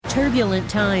Turbulent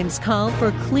times call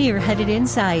for clear-headed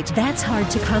insight. That's hard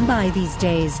to come by these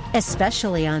days,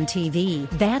 especially on TV.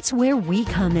 That's where we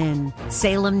come in.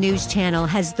 Salem News Channel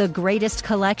has the greatest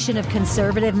collection of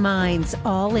conservative minds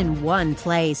all in one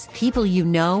place. People you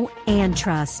know and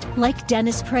trust, like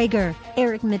Dennis Prager,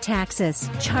 Eric Metaxas,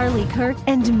 Charlie Kirk,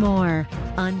 and more.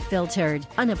 Unfiltered,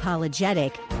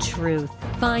 unapologetic truth.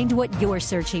 Find what you're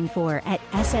searching for at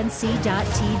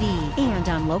snc.tv and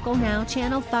on Local Now,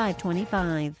 Channel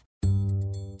 525.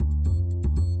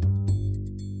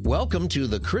 Welcome to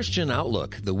The Christian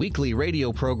Outlook, the weekly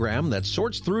radio program that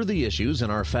sorts through the issues in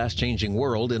our fast-changing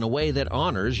world in a way that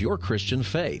honors your Christian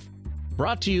faith.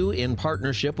 Brought to you in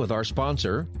partnership with our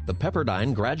sponsor, the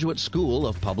Pepperdine Graduate School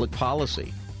of Public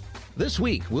Policy. This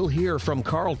week, we'll hear from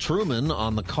Carl Trueman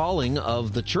on the calling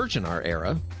of the church in our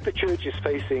era. The church is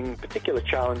facing particular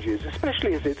challenges,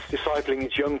 especially as it's discipling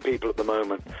its young people at the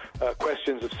moment.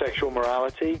 Questions of sexual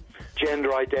morality,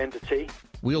 gender identity.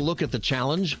 We'll look at the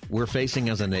challenge we're facing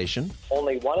as a nation.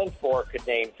 Only 1 in 4 could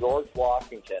name George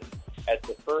Washington as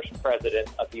the first president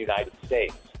of the United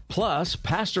States. Plus,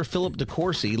 Pastor Philip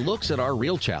DeCourcy looks at our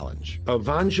real challenge.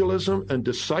 Evangelism and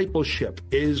discipleship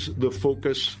is the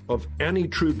focus of any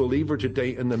true believer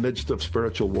today in the midst of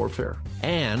spiritual warfare.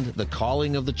 And the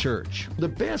calling of the church. The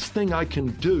best thing I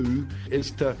can do is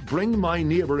to bring my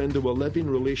neighbor into a living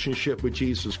relationship with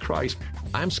Jesus Christ.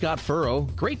 I'm Scott Furrow.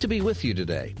 Great to be with you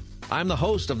today. I'm the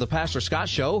host of the Pastor Scott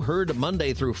Show, heard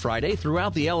Monday through Friday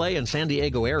throughout the LA and San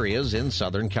Diego areas in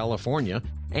Southern California,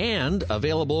 and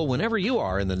available whenever you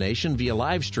are in the nation via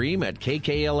live stream at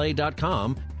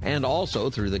kkla.com and also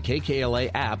through the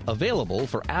KKLA app available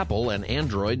for Apple and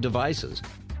Android devices.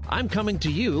 I'm coming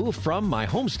to you from my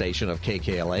home station of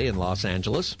KKLA in Los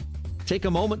Angeles. Take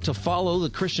a moment to follow the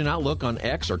Christian Outlook on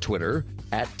X or Twitter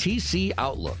at TC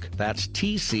Outlook. That's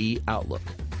TC Outlook.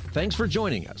 Thanks for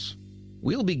joining us.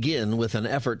 We'll begin with an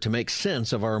effort to make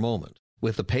sense of our moment.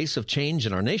 With the pace of change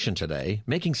in our nation today,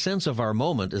 making sense of our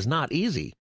moment is not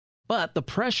easy. But the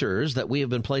pressures that we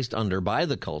have been placed under by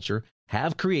the culture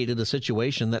have created a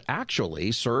situation that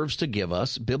actually serves to give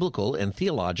us biblical and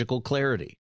theological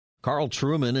clarity. Carl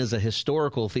Trueman is a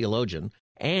historical theologian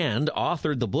and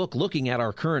authored the book looking at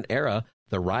our current era,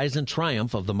 The Rise and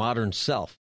Triumph of the Modern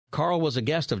Self. Carl was a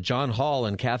guest of John Hall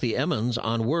and Kathy Emmons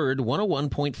on Word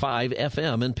 101.5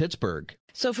 FM in Pittsburgh.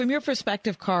 So from your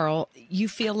perspective, Carl, you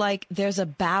feel like there's a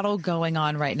battle going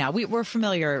on right now. We're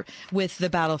familiar with the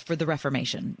battle for the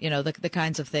Reformation, you know, the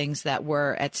kinds of things that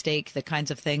were at stake, the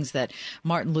kinds of things that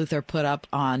Martin Luther put up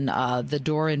on the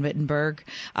door in Wittenberg.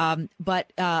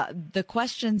 But the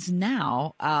questions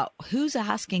now, who's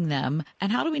asking them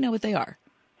and how do we know what they are?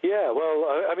 Yeah, well,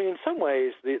 I mean, in some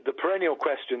ways, the perennial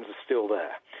questions are still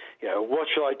there. You know, what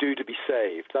shall I do to be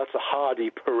saved? That's a hardy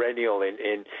perennial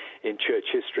in church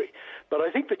history. But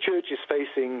I think the church is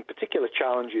facing particular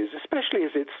challenges, especially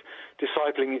as it's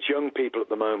discipling its young people at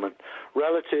the moment,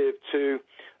 relative to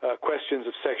questions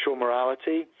of sexual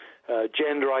morality,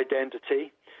 gender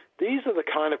identity. These are the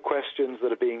kind of questions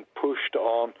that are being pushed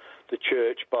on the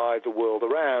church by the world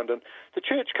around, and the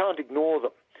church can't ignore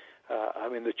them. I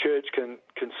mean, the church can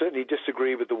certainly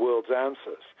disagree with the world's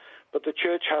answers, but the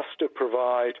church has to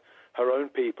provide her own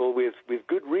people with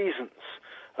good reasons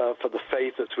for the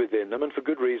faith that's within them and for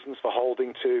good reasons for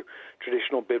holding to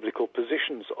traditional biblical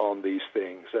positions on these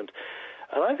things. And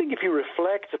I think if you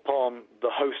reflect upon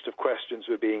the host of questions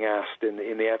we're being asked in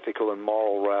the ethical and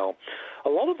moral realm, a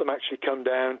lot of them actually come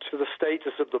down to the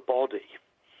status of the body.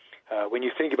 When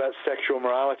you think about sexual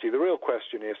morality, the real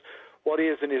question is, what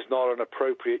is and is not an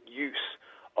appropriate use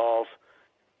of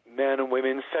men and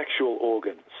women's sexual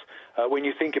organs? When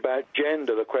you think about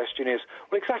gender, the question is,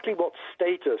 well, exactly what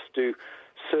status do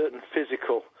certain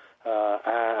physical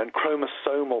and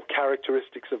chromosomal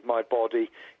characteristics of my body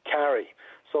carry?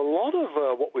 So a lot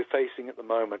of what we're facing at the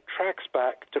moment tracks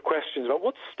back to questions about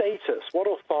what status, what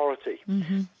authority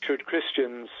should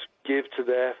Christians give to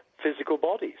their physical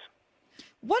bodies?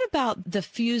 What about the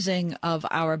fusing of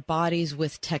our bodies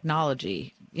with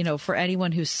technology? You know, for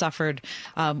anyone who's suffered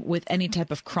with any type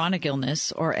of chronic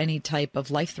illness or any type of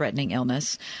life-threatening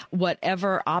illness,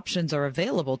 whatever options are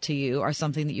available to you are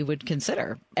something that you would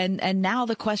consider. And now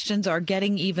the questions are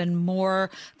getting even more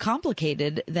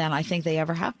complicated than I think they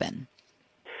ever have been.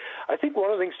 I think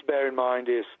one of the things to bear in mind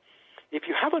is if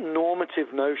you have a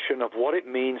normative notion of what it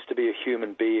means to be a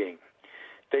human being,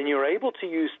 then you're able to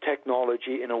use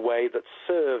technology in a way that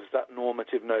serves that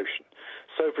normative notion.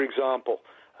 So, for example,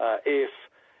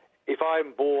 if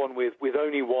I'm born with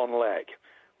only one leg,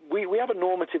 we have a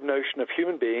normative notion of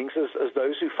human beings as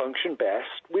those who function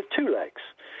best with two legs.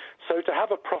 So to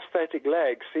have a prosthetic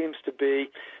leg seems to be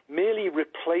merely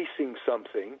replacing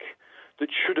something that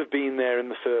should have been there in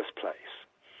the first place.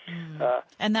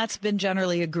 And that's been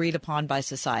generally agreed upon by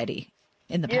society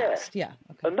in the past. Yeah.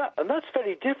 Okay. And that's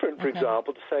very different, for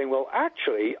example, to saying, well,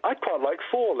 actually, I'd quite like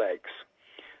 4 legs.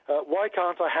 Why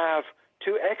can't I have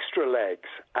 2 extra legs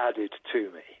added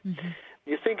to me? Mm-hmm.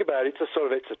 You think about it,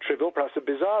 it's a trivial, perhaps a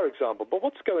bizarre example, but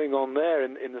what's going on there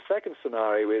in the second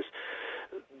scenario is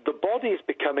the body is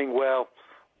becoming, well,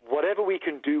 whatever we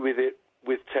can do with it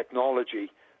with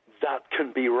technology, that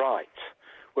can be right.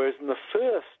 Whereas in the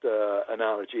first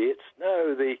analogy, it's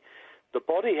no, the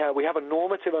body, we have a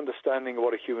normative understanding of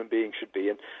what a human being should be,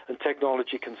 and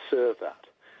technology can serve that.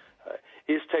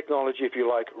 Is technology, if you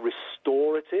like,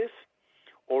 restorative,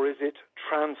 or is it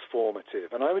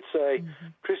transformative? And I would say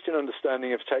Christian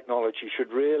understanding of technology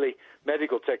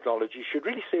medical technology should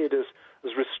really see it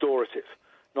as restorative,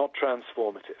 not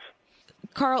transformative.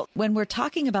 Carl, when we're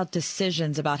talking about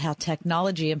decisions about how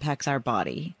technology impacts our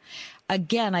body,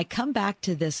 again, I come back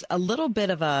to this a little bit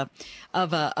of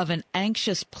an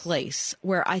anxious place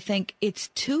where I think it's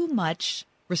too much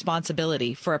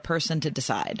responsibility for a person to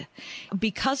decide.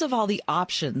 Because of all the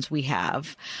options we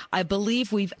have, I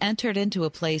believe we've entered into a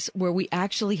place where we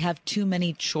actually have too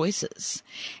many choices.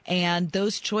 And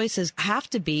those choices have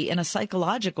to be, in a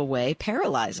psychological way,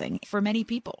 paralyzing for many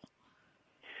people.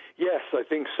 Yes, I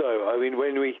think so. I mean,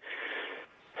 when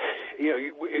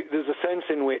there's a sense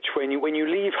in which when you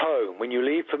leave home, when you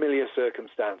leave familiar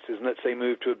circumstances, and let's say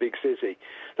move to a big city,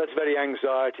 that's very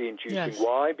anxiety-inducing. Yes.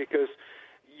 Why? Because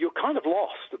you're kind of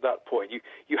lost at that point.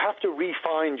 You have to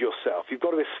re-find yourself. You've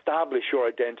got to establish your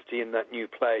identity in that new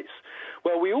place.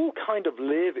 Well, we all kind of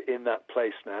live in that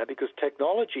place now because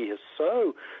technology has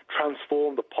so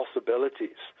transformed the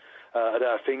possibilities at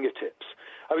our fingertips.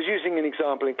 I was using an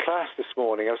example in class this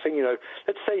morning. I was saying,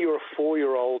 let's say you're a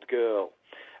 4-year-old girl,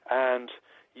 and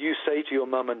you say to your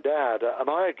mum and dad, am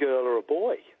I a girl or a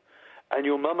boy? And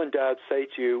your mum and dad say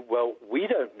to you, well, we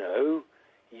don't know.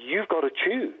 You've got to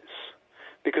choose,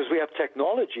 because we have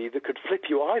technology that could flip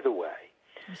you either way.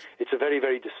 It's a very,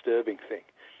 very disturbing thing.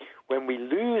 When we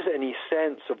lose any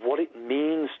sense of what it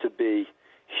means to be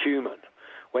human,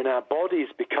 when our bodies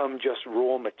become just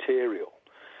raw material,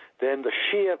 then the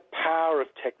sheer power of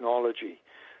technology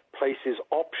places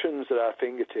options at our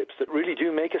fingertips that really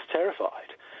do make us terrified,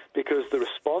 because the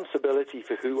responsibility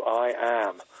for who I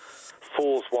am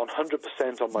falls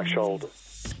 100% on my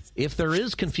shoulders. If there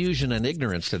is confusion and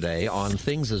ignorance today on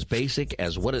things as basic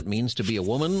as what it means to be a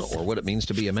woman or what it means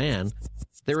to be a man,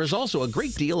 there is also a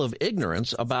great deal of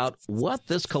ignorance about what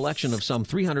this collection of some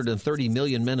 330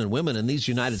 million men and women in these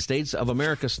United States of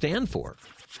America stand for.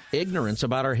 Ignorance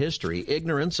about our history,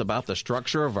 ignorance about the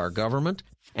structure of our government,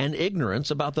 and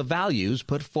ignorance about the values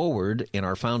put forward in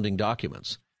our founding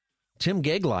documents. Tim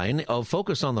Goeglein of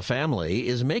Focus on the Family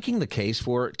is making the case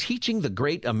for teaching the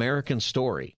great American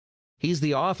story. He's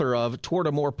the author of Toward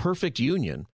a More Perfect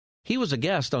Union. He was a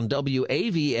guest on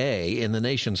WAVA in the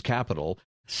nation's capital.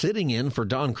 Sitting in for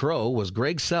Don Kroah was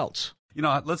Greg Seltz.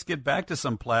 Let's get back to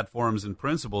some platforms and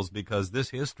principles, because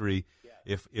this history,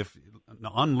 if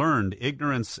unlearned,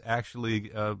 ignorance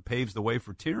actually paves the way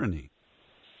for tyranny.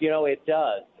 It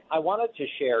does. I wanted to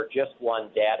share just one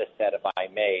data set, if I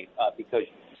may, because,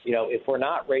 if we're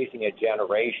not raising a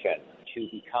generation to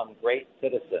become great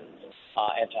citizens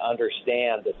and to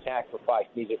understand the sacrifice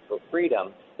needed for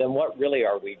freedom, then what really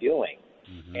are we doing?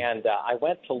 Mm-hmm. And I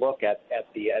went to look at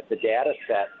the data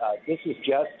set. This is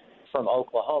just from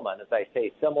Oklahoma, and as I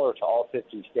say, similar to all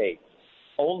 50 states.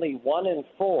 Only 1 in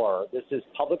 4, this is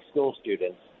public school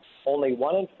students, only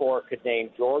 1 in 4 could name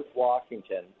George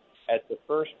Washington as the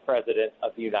first president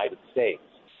of the United States.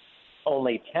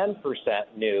 Only 10%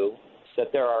 knew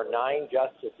that there are 9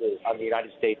 justices on the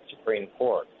United States Supreme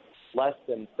Court. Less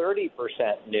than 30%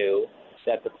 knew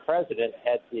that the president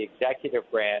heads the executive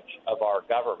branch of our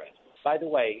government. By the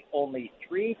way, only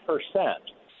 3%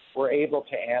 were able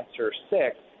to answer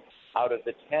 6 out of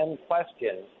the 10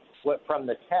 questions from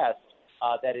the test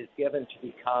that is given to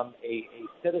become a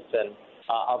citizen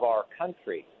of our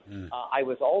country. I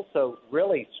was also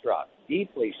really struck,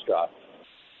 deeply struck,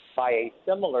 by a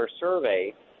similar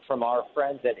survey from our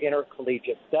friends at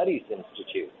Intercollegiate Studies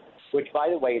Institute, which, by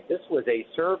the way, this was a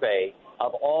survey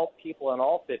of all people in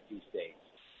all 50 states,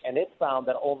 and it found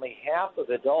that only half of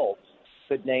adults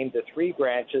could name the 3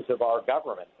 branches of our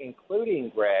government,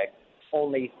 including, Greg,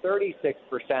 only 36%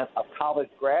 of college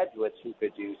graduates who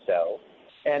could do so,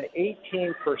 and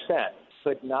 18%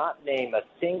 could not name a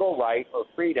single right or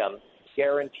freedom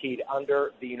guaranteed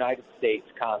under the United States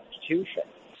Constitution.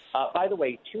 By the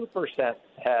way, 2%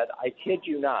 had, I kid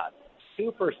you not,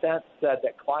 2% said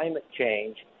that climate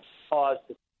change caused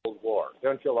the Cold War.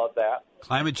 Don't you love that?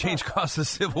 Climate change caused the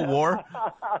Civil War?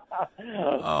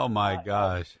 Oh, my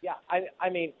gosh. Yeah, I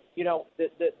mean, you know,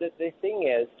 the thing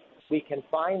is, we can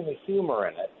find the humor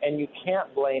in it, and you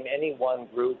can't blame any one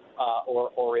group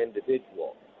or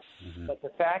individual. Mm-hmm. But the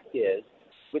fact is,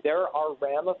 there are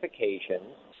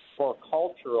ramifications for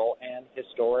cultural and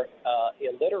historic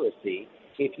illiteracy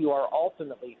if you are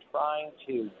ultimately trying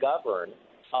to govern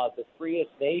the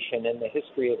freest nation in the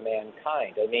history of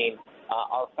mankind. I mean,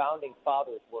 our founding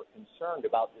fathers were concerned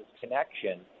about this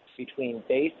connection between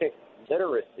basic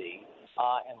literacy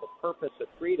and the purpose of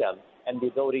freedom and the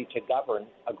ability to govern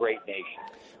a great nation.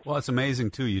 Well, it's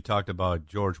amazing, too. You talked about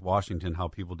George Washington, how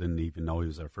people didn't even know he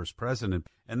was our first president.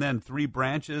 And then 3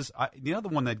 branches. The other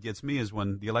one that gets me is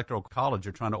when the Electoral College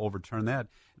are trying to overturn that.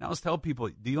 And I always tell people,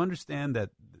 do you understand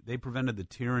that they prevented the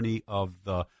tyranny of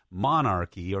the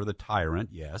monarchy or the tyrant,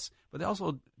 yes, but they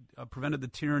also prevented the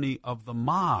tyranny of the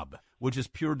mob, which is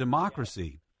pure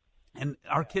democracy. And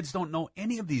our kids don't know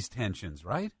any of these tensions,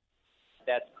 right?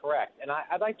 That's correct. And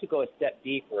I'd like to go a step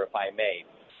deeper, if I may.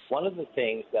 One of the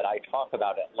things that I talk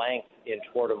about at length in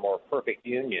Toward a More Perfect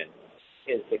Union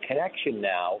is the connection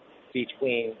now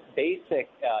between basic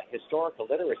historical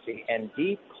literacy and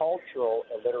deep cultural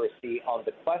illiteracy on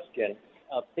the question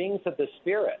of things of the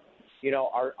spirit. You know,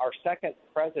 our second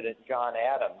president, John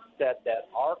Adams, said that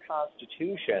our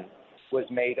Constitution was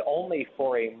made only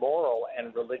for a moral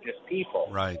and religious people.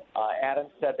 Right.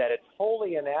 Adams said that it's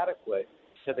wholly inadequate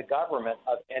to the government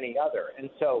of any other. And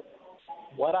so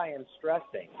what I am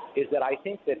stressing is that I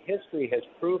think that history has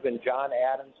proven John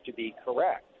Adams to be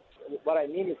correct. What I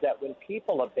mean is that when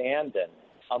people abandon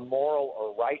a moral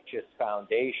or righteous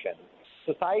foundation,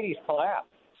 societies collapse.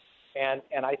 And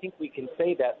I think we can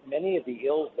say that many of the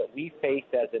ills that we face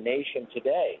as a nation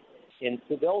today,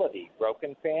 incivility,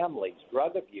 broken families,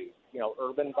 drug abuse, you know,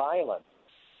 urban violence,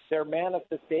 they're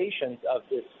manifestations of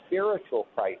this spiritual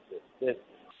crisis, this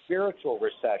spiritual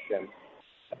recession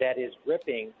that is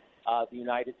gripping the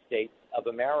United States of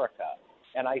America.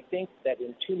 And I think that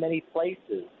in too many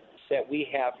places that we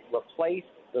have replaced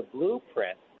the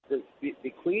blueprint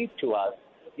bequeathed to us,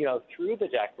 you know, through the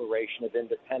Declaration of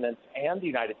Independence and the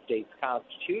United States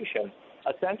Constitution,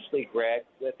 essentially, Greg,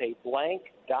 with a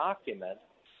blank document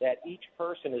that each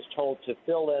person is told to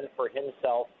fill in for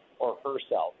himself or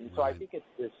herself. And so I think it's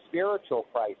the spiritual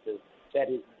crisis that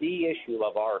is the issue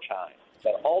of our time,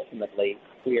 that ultimately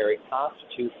we are a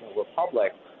constitutional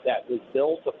republic that was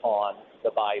built upon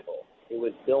the Bible. It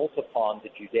was built upon the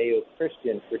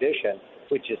Judeo-Christian tradition,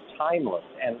 which is timeless,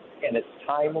 and it's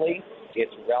timely,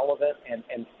 it's relevant,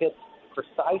 and fits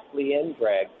precisely in,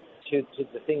 Greg, to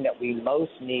the thing that we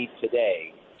most need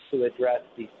today to address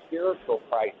the spiritual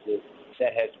crisis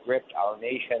that has gripped our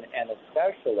nation, and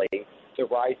especially the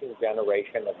rising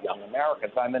generation of young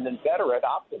Americans. I'm an inveterate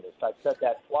optimist. I've said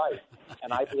that twice,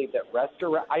 and I believe that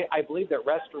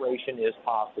restoration is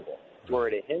possible. We're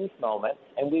at a hinge moment,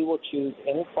 and we will choose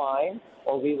incline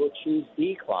or we will choose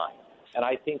decline. And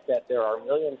I think that there are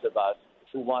millions of us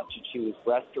who want to choose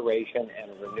restoration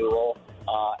and renewal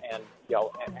and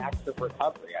acts of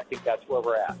recovery. I think that's where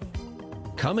we're at.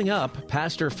 Coming up,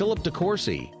 Pastor Philip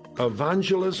DeCourcy.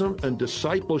 Evangelism and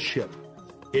discipleship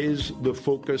is the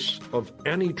focus of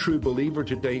any true believer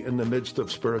today in the midst of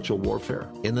spiritual warfare.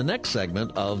 In the next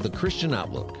segment of The Christian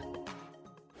Outlook.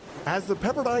 As the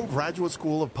Pepperdine Graduate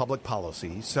School of Public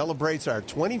Policy celebrates our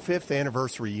 25th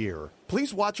anniversary year,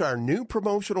 please watch our new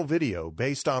promotional video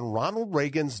based on Ronald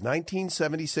Reagan's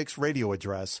 1976 radio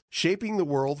address, Shaping the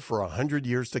World for 100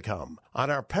 Years to Come,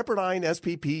 on our Pepperdine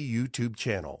SPP YouTube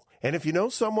channel. And if you know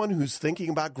someone who's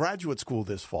thinking about graduate school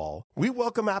this fall, we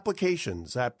welcome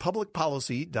applications at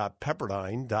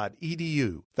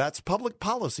publicpolicy.pepperdine.edu. That's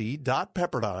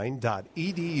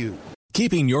publicpolicy.pepperdine.edu.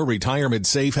 Keeping your retirement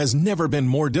safe has never been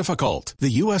more difficult. The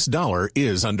U.S. dollar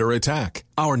is under attack.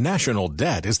 Our national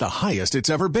debt is the highest it's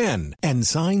ever been, and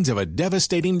signs of a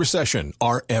devastating recession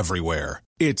are everywhere.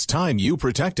 It's time you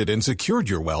protected and secured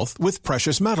your wealth with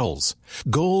precious metals.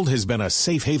 Gold has been a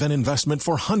safe haven investment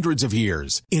for hundreds of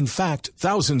years. In fact,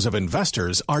 thousands of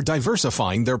investors are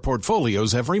diversifying their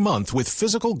portfolios every month with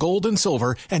physical gold and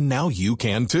silver, and now you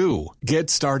can too. Get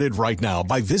started right now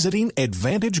by visiting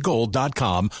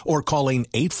AdvantageGold.com or calling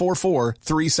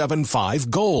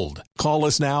 844-375-GOLD. Call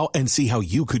us now and see how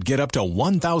you could get up to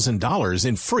 $1,000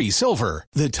 in free silver.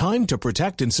 The time to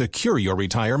protect and secure your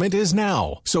retirement is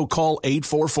now. So call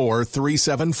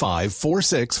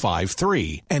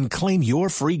 844-375-4653 and claim your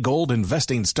free gold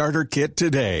investing starter kit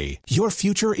today. Your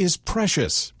future is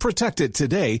precious. Protect it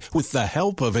today with the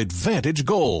help of Advantage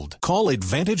Gold. Call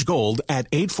Advantage Gold at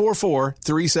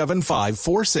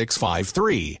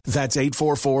 844-375-4653. That's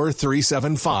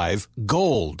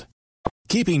 844-375-GOLD.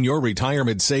 Keeping your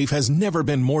retirement safe has never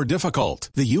been more difficult.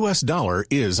 The U.S. dollar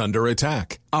is under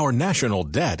attack. Our national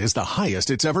debt is the highest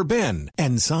it's ever been,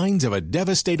 and signs of a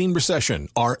devastating recession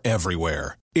are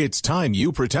everywhere. It's time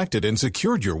you protected and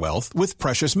secured your wealth with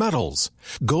precious metals.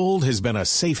 Gold has been a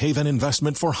safe haven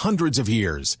investment for hundreds of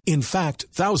years. In fact,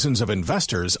 thousands of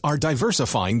investors are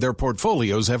diversifying their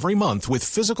portfolios every month with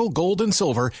physical gold and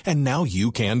silver, and now you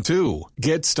can too.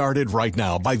 Get started right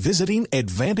now by visiting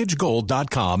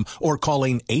AdvantageGold.com or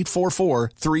calling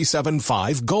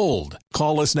 844-375-GOLD.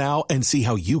 Call us now and see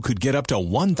how you could get up to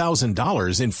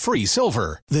 $1,000 in free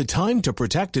silver. The time to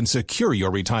protect and secure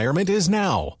your retirement is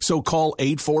now. So call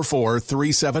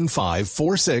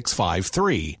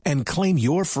 844-375-4653 and claim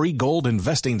your free gold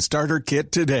investing starter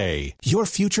kit today. Your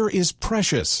future is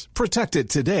precious. Protect it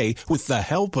today with the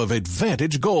help of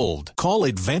Advantage Gold. Call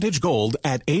Advantage Gold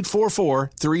at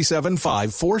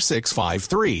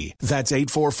 844-375-4653. That's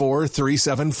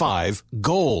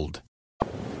 844-375-GOLD.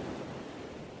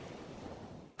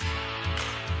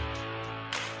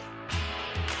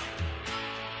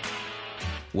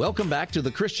 Welcome back to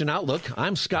the Christian Outlook.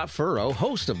 I'm Scott Furrow,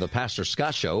 host of the Pastor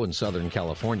Scott Show in Southern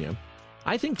California.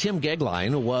 I think Tim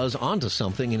Goeglein was onto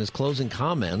something in his closing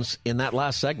comments in that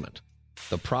last segment.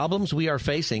 The problems we are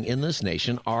facing in this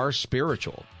nation are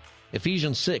spiritual.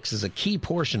 Ephesians 6 is a key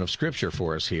portion of Scripture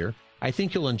for us here. I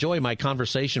think you'll enjoy my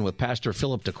conversation with Pastor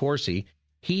Philip DeCourcy.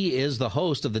 He is the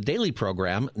host of the daily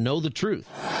program, Know the Truth.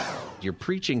 You're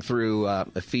preaching through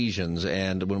Ephesians,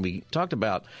 and when we talked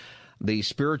about the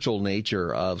spiritual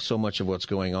nature of so much of what's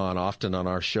going on, often on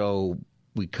our show,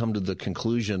 we come to the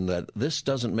conclusion that this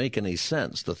doesn't make any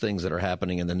sense, the things that are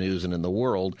happening in the news and in the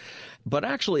world. But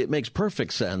actually, it makes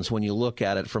perfect sense when you look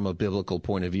at it from a biblical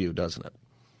point of view, doesn't it?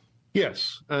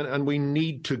 Yes, and we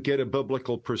need to get a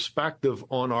biblical perspective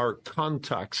on our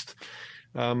context.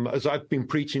 As I've been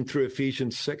preaching through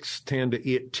Ephesians 6, 10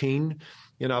 to 18,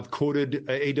 and I've quoted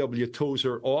A.W.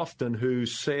 Tozer often, who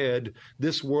said,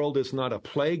 this world is not a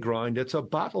playground, it's a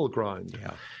battleground.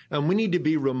 Yeah. And we need to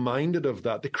be reminded of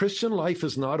that. The Christian life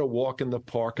is not a walk in the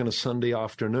park on a Sunday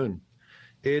afternoon.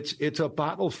 It's a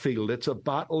battlefield. It's a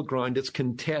battleground. It's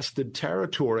contested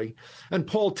territory. And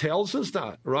Paul tells us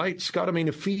that, right, Scott? I mean,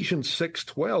 Ephesians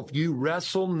 6:12, you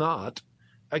wrestle not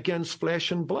against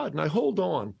flesh and blood. Now, hold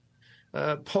on.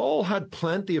 Paul had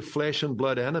plenty of flesh and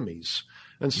blood enemies.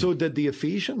 And so did the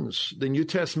Ephesians. The New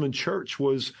Testament church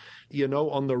was,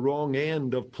 on the wrong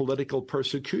end of political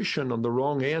persecution, on the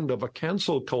wrong end of a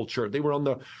cancel culture. They were on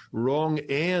the wrong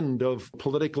end of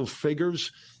political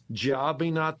figures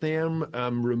jabbing at them,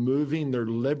 removing their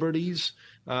liberties.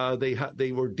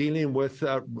 They were dealing with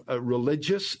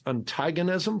religious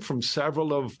antagonism from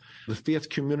several of the faith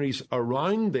communities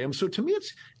around them. So to me,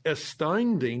 it's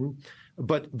astounding,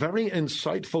 but very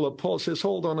insightful that Paul says,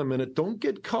 hold on a minute, don't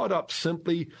get caught up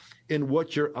simply in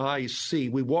what your eyes see.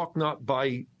 We walk not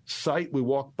by sight, we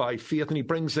walk by faith. And he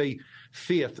brings a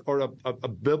faith or a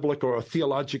biblical or a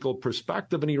theological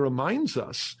perspective, and he reminds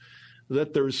us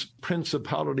that there's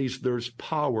principalities, there's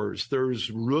powers, there's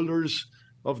rulers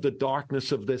of the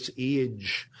darkness of this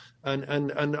age.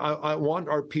 And I want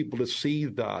our people to see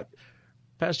that.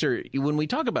 Pastor, when we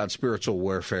talk about spiritual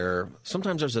warfare,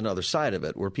 sometimes there's another side of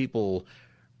it where people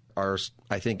are,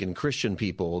 I think, in Christian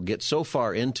people, get so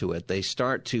far into it, they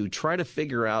start to try to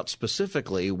figure out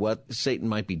specifically what Satan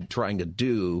might be trying to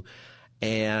do.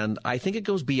 And I think it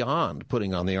goes beyond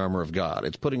putting on the armor of God.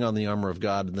 It's putting on the armor of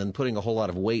God and then putting a whole lot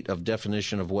of weight of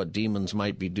definition of what demons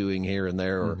might be doing here and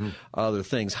there or other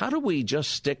things. How do we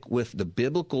just stick with the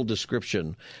biblical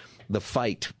description, the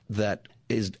fight that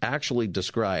is actually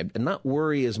described, and not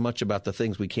worry as much about the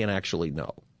things we can't actually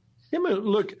know? Yeah,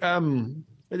 look,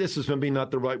 this is maybe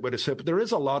not the right way to say it, but there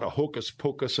is a lot of hocus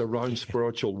pocus around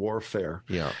spiritual warfare.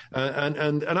 Yeah.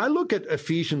 And I look at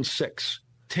Ephesians 6,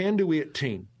 10 to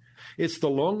 18. It's the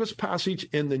longest passage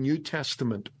in the New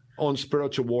Testament on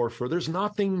spiritual warfare. There's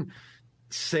nothing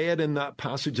said in that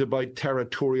passage about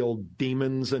territorial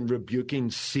demons and rebuking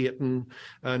Satan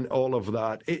and all of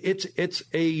that. It's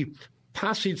a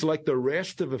passage like the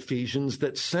rest of Ephesians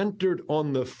that's centered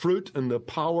on the fruit and the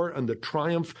power and the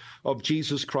triumph of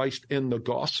Jesus Christ in the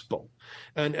gospel.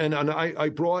 And I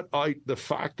brought out the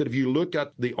fact that if you look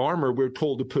at the armor we're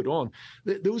told to put on,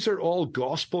 those are all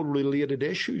gospel-related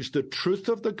issues. The truth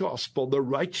of the gospel, the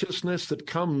righteousness that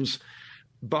comes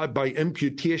by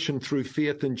imputation through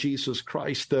faith in Jesus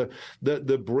Christ,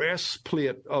 the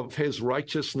breastplate of his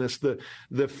righteousness,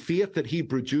 the faith that he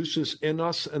produces in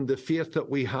us and the faith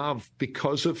that we have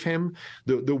because of him,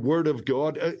 the word of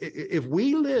God. If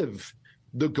we live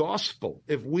the gospel,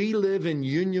 if we live in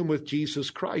union with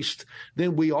Jesus Christ,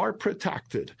 then we are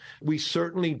protected. We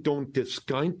certainly don't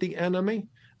discount the enemy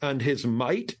and his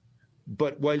might.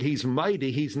 But while he's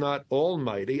mighty, he's not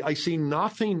almighty. I see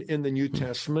nothing in the New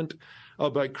Testament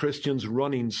about Christians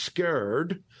running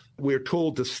scared. We're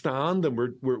told to stand, and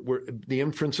we're the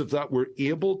inference of that, we're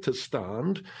able to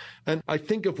stand. And I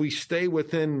think if we stay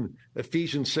within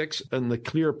Ephesians 6 and the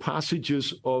clear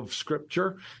passages of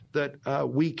Scripture, that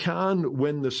we can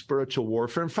win the spiritual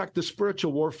warfare. In fact, the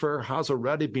spiritual warfare has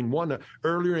already been won.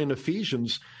 Earlier in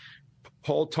Ephesians,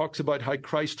 Paul talks about how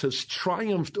Christ has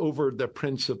triumphed over the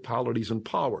principalities and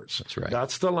powers. That's right.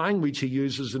 That's the language he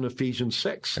uses in Ephesians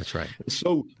 6. That's right.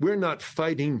 So we're not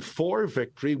fighting for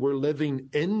victory. We're living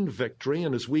in victory.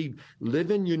 And as we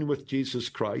live in union with Jesus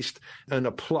Christ and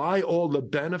apply all the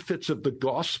benefits of the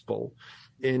gospel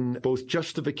in both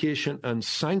justification and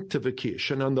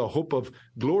sanctification and the hope of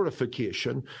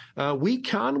glorification, we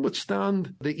can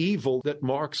withstand the evil that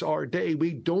marks our day.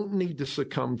 We don't need to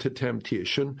succumb to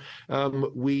temptation.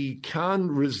 We can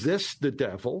resist the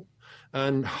devil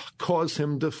and cause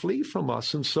him to flee from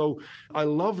us. And so I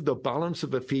love the balance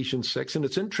of Ephesians 6. And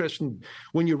it's interesting,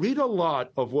 when you read a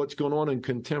lot of what's going on in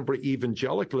contemporary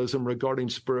evangelicalism regarding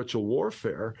spiritual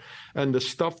warfare and the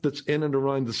stuff that's in and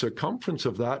around the circumference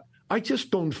of that, I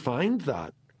just don't find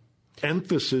that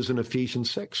emphasis in Ephesians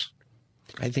 6.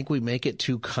 I think we make it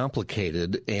too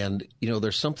complicated. And,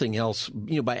 there's something else,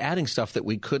 by adding stuff that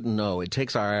we couldn't know, it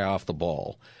takes our eye off the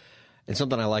ball. And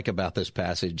something I like about this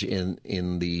passage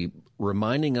in the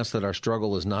reminding us that our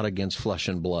struggle is not against flesh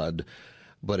and blood,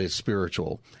 but it's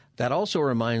spiritual. That also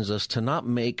reminds us to not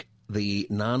make the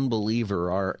non-believer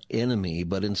our enemy,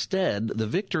 but instead the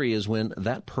victory is when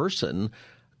that person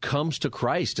comes to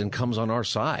Christ and comes on our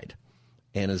side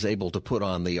and is able to put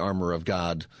on the armor of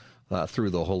God through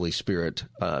the Holy Spirit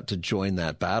to join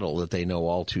that battle that they know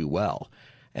all too well.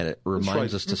 And it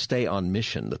reminds us to stay on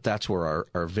mission, that's where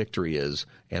our victory is,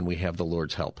 and we have the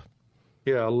Lord's help.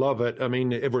 Yeah, I love it. I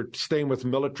mean, if we're staying with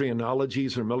military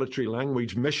analogies or military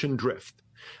language, mission drift.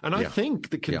 And I think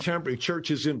the contemporary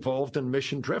church is involved in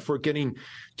mission drift. We're getting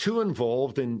too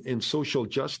involved in social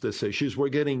justice issues. We're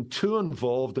getting too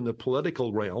involved in the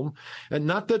political realm. And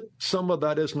not that some of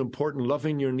that isn't important,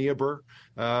 loving your neighbor,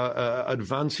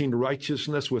 advancing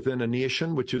righteousness within a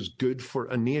nation, which is good for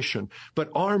a nation.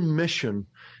 But our mission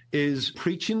is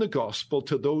preaching the gospel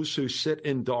to those who sit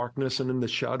in darkness and in the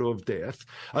shadow of death.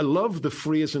 I love the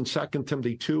phrase in 2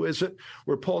 Timothy 2, is it,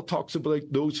 where Paul talks about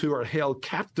those who are held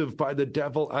captive by the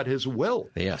devil at his will.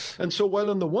 Yes. And so while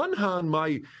on the one hand,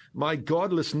 my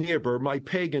godless neighbor, my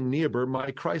pagan neighbor,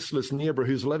 my Christless neighbor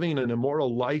who's living an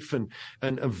immoral life and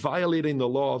violating the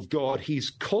law of God, he's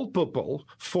culpable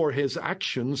for his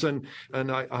actions, and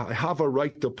I have a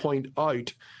right to point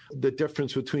out the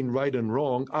difference between right and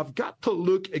wrong. I've got to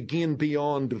look again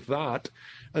beyond that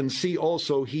and see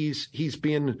also he's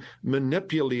being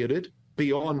manipulated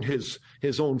beyond his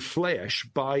own flesh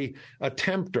by a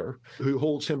tempter who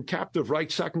holds him captive, right?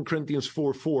 2 Corinthians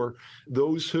 4:4,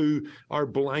 those who are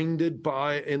blinded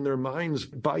in their minds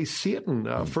by Satan.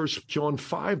 1 John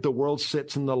 5, the world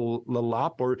sits in the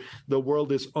lap, or the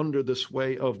world is under the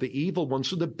sway of the evil one.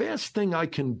 So the best thing I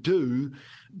can do,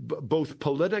 both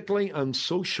politically and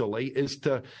socially, is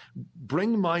to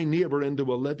bring my neighbor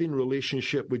into a living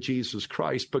relationship with Jesus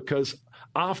Christ, because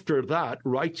after that,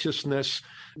 righteousness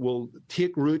will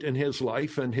take root in his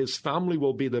life and his family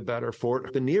will be the better for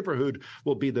it. The neighborhood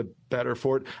will be the better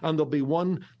for it. And there'll be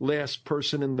one less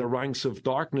person in the ranks of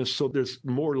darkness. So there's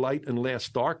more light and less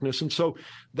darkness. And so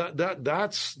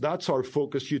that's our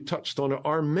focus. You touched on it.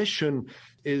 Our mission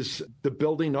is the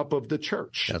building up of the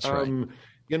church. That's right.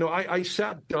 I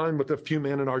sat down with a few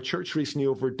men in our church recently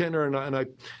over dinner, and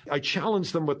I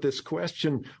challenged them with this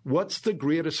question: what's the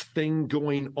greatest thing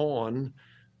going on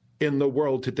in the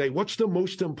world today? What's the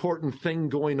most important thing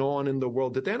going on in the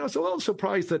world today? And I was a little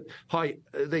surprised that how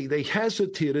they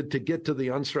hesitated to get to the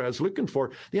answer I was looking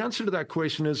for. The answer to that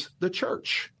question is the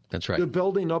church. That's right. The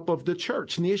building up of the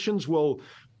church. Nations will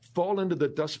fall into the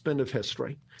dustbin of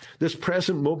history. This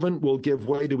present moment will give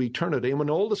way to eternity. And when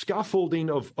all the scaffolding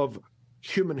of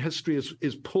human history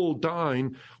is pulled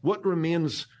down, what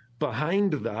remains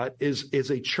behind that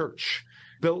is a church.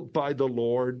 built by the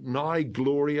Lord, now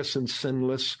glorious and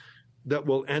sinless, that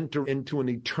will enter into an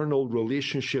eternal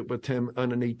relationship with him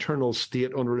and an eternal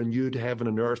state on a renewed heaven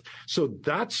and earth. So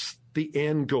that's the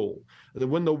end goal.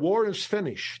 When the war is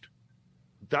finished,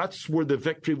 that's where the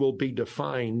victory will be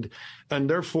defined. And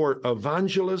therefore,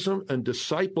 evangelism and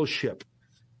discipleship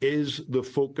is the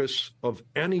focus of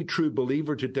any true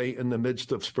believer today in the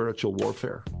midst of spiritual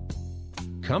warfare.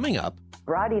 Coming up,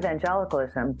 broad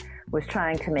evangelicalism was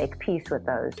trying to make peace with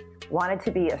those, wanted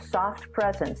to be a soft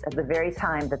presence at the very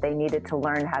time that they needed to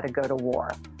learn how to go to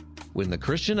war. When the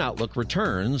Christian Outlook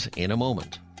returns in a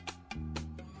moment.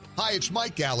 Hi, it's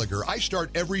Mike Gallagher. I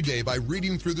start every day by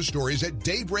reading through the stories at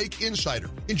Daybreak Insider.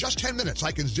 In just 10 minutes,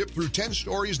 I can zip through 10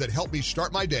 stories that help me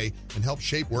start my day and help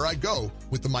shape where I go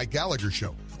with The Mike Gallagher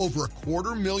Show. Over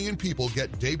 250,000 people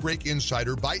get Daybreak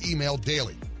Insider by email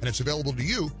daily, and it's available to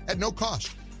you at no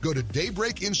cost. Go to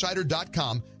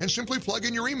daybreakinsider.com and simply plug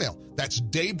in your email. That's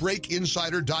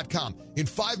daybreakinsider.com. In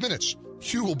 5 minutes,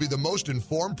 you will be the most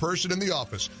informed person in the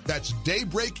office. That's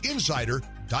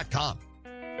daybreakinsider.com.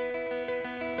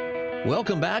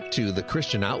 Welcome back to The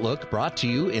Christian Outlook, brought to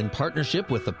you in partnership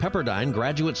with the Pepperdine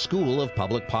Graduate School of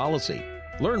Public Policy.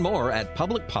 Learn more at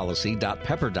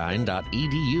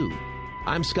publicpolicy.pepperdine.edu.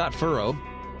 I'm Scott Furrow.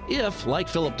 If, like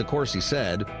Philip DeCourcy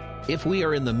said, if we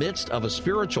are in the midst of a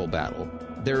spiritual battle,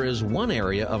 there is one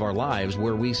area of our lives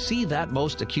where we see that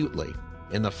most acutely,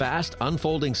 in the fast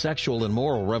unfolding sexual and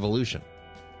moral revolution.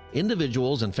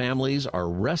 Individuals and families are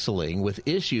wrestling with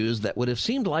issues that would have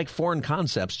seemed like foreign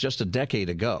concepts just a decade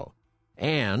ago.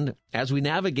 And as we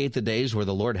navigate the days where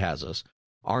the Lord has us,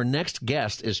 our next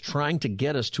guest is trying to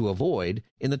get us to avoid,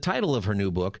 in the title of her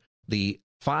new book, The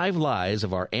 5 Lies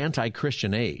of Our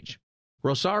Anti-Christian Age.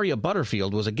 Rosaria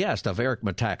Butterfield was a guest of Eric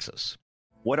Metaxas.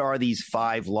 What are these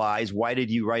 5 lies? Why did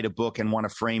you write a book and want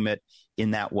to frame it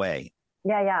in that way?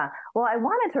 Yeah. Well, I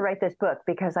wanted to write this book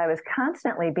because I was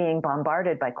constantly being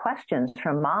bombarded by questions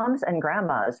from moms and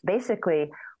grandmas. Basically,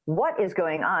 what is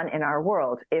going on in our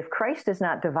world? If Christ is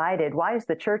not divided, why is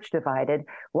the church divided?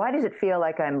 Why does it feel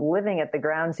like I'm living at the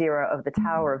ground zero of the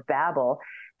Tower of Babel?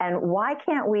 And why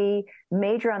can't we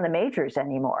major on the majors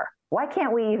anymore? Why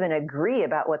can't we even agree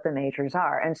about what the majors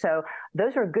are? And so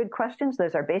those are good questions.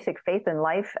 Those are basic faith and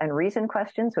life and reason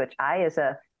questions, which I, as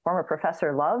a former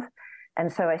professor, love.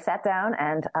 And so I sat down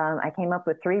and I came up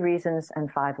with 3 reasons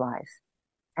and 5 lies.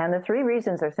 And the 3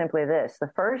 reasons are simply this.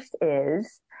 The first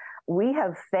is we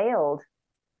have failed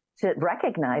to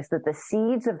recognize that the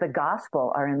seeds of the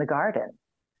gospel are in the garden.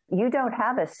 You don't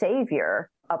have a savior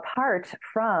apart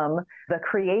from the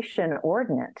creation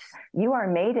ordinance. You are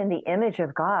made in the image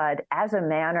of God as a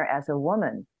man or as a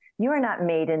woman. You are not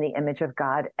made in the image of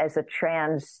God as a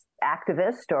trans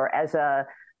activist or as a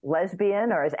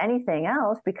lesbian or as anything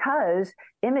else, because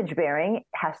image bearing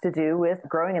has to do with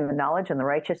growing in the knowledge and the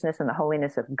righteousness and the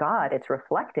holiness of God. It's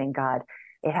reflecting God.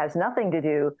 It has nothing to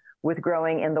do with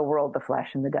growing in the world, the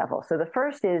flesh, and the devil. So the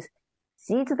first is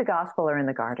seeds of the gospel are in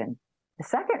the garden. The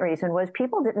second reason was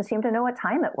people didn't seem to know what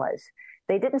time it was.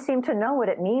 They didn't seem to know what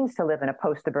it means to live in a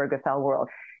post-Obergefell world.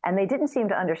 And they didn't seem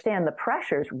to understand the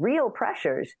pressures, real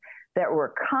pressures that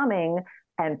were coming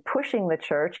and pushing the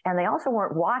church. And they also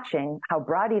weren't watching how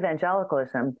broad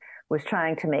evangelicalism was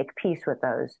trying to make peace with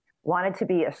those, wanted to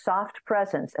be a soft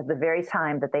presence at the very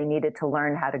time that they needed to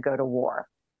learn how to go to war.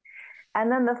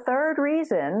 And then the third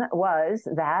reason was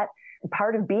that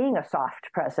part of being a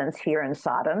soft presence here in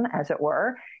Sodom, as it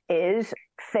were, is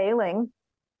failing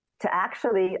to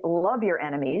actually love your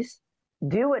enemies,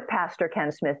 do what Pastor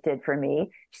Ken Smith did for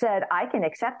me, said, I can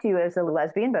accept you as a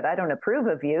lesbian, but I don't approve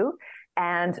of you,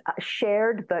 and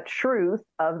shared the truth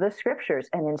of the scriptures.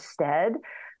 And instead,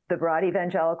 the broad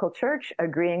evangelical church,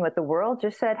 agreeing with the world,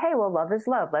 just said, hey, well, love is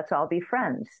love. Let's all be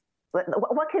friends.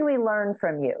 What can we learn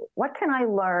from you? What can I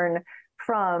learn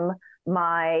from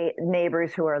my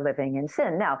neighbors who are living in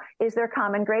sin? Now, is there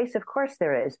common grace? Of course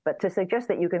there is. But to suggest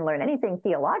that you can learn anything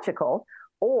theological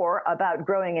or about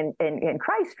growing in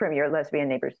Christ from your lesbian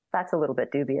neighbors, that's a little bit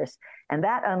dubious. And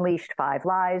that unleashed 5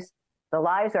 lies. The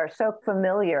lies are so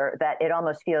familiar that it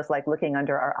almost feels like looking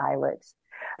under our eyelids.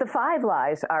 The 5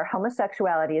 lies are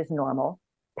homosexuality is normal,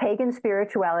 pagan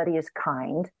spirituality is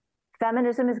kind,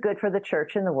 feminism is good for the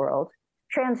church and the world,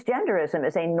 transgenderism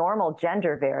is a normal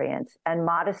gender variant, and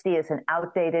modesty is an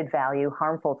outdated value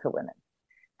harmful to women.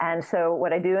 And so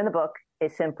what I do in the book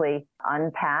is simply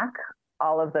unpack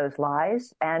all of those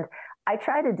lies, and I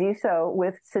try to do so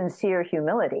with sincere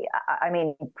humility. I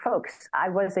mean, folks, I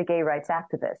was a gay rights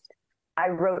activist. I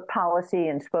wrote policy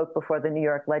and spoke before the New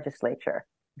York legislature.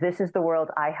 this is the world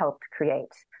I helped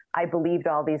create. I believed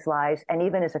all these lies. And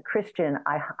even as a Christian,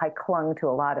 I clung to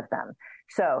a lot of them.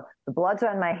 So the blood's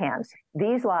on my hands.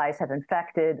 These lies have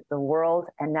infected the world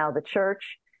and now the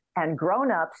church. And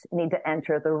grown-ups need to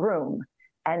enter the room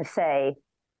and say,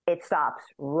 it stops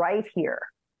right here.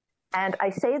 And I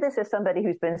say this as somebody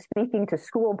who's been speaking to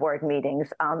school board meetings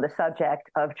on the subject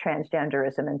of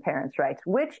transgenderism and parents' rights,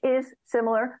 which is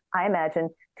similar, I imagine,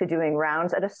 to doing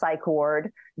rounds at a psych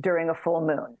ward during a full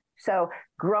moon. So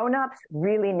grown-ups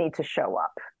really need to show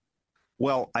up.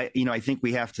 Well, I think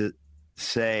we have to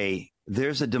say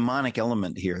there's a demonic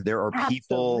element here. There are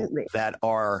people that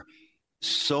are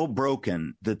so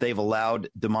broken that they've allowed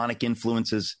demonic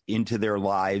influences into their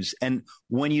lives. And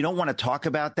when you don't want to talk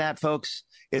about that, folks,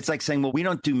 it's like saying, well, we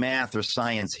don't do math or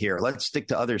science here. Let's stick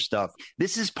to other stuff.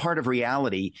 This is part of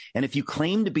reality. And if you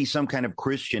claim to be some kind of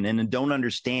Christian and don't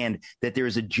understand that there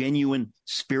is a genuine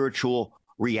spiritual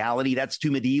reality that's too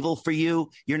medieval for you,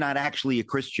 you're not actually a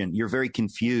Christian. You're very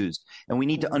confused. And we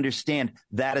need to understand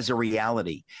that as a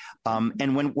reality.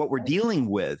 And when what we're dealing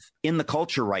with in the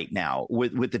culture right now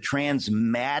with the trans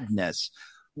madness,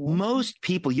 most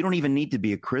people, you don't even need to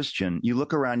be a Christian. You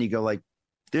look around, you go like,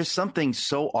 there's something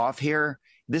so off here.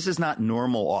 This is not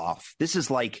normal off. This is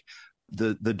like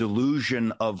the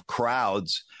delusion of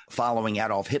crowds following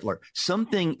Adolf Hitler.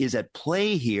 Something is at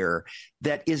play here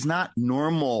that is not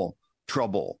normal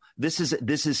trouble. This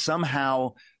is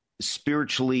somehow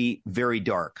spiritually very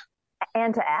dark.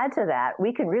 And to add to that,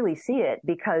 we can really see it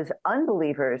because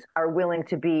unbelievers are willing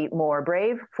to be more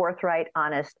brave, forthright,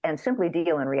 honest, and simply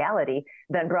deal in reality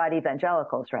than broad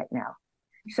evangelicals right now.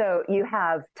 So you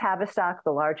have Tavistock,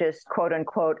 the largest quote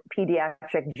unquote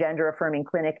pediatric gender affirming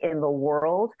clinic in the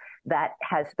world that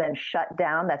has been shut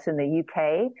down. That's in the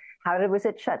UK. How was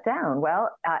it shut down? Well,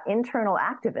 internal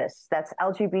activists, that's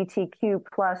LGBTQ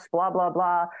plus blah, blah,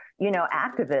 blah,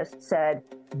 activists said,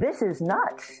 this is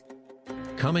nuts.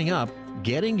 Coming up,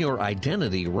 getting your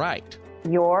identity right.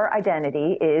 Your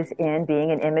identity is in being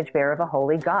an image bearer of a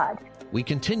holy God. We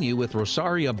continue with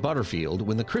Rosaria Butterfield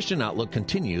when the Christian Outlook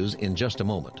continues in just a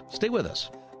moment. Stay with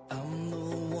us. I'm the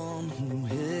one who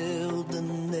held the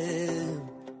nail.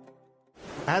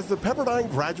 As the Pepperdine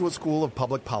Graduate School of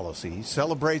Public Policy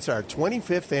celebrates our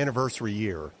 25th anniversary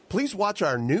year, please watch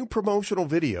our new promotional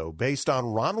video based on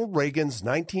Ronald Reagan's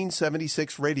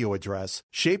 1976 radio address,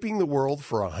 Shaping the World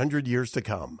for 100 Years to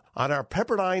Come, on our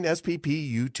Pepperdine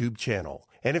SPP YouTube channel.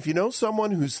 And if you know someone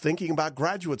who's thinking about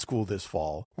graduate school this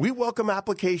fall, we welcome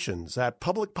applications at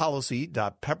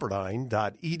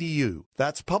publicpolicy.pepperdine.edu.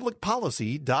 That's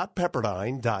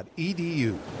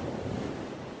publicpolicy.pepperdine.edu.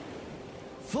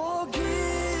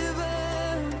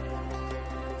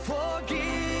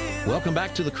 Welcome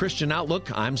back to the Christian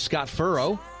Outlook. I'm Scott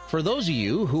Furrow. For those of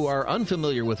you who are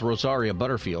unfamiliar with Rosaria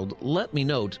Butterfield, let me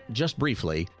note, just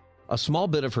briefly, a small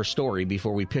bit of her story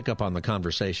before we pick up on the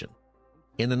conversation.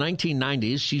 In the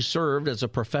 1990s, she served as a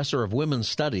professor of women's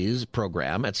studies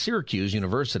program at Syracuse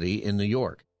University in New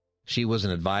York. She was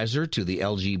an advisor to the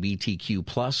LGBTQ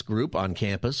plus group on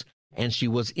campus, and she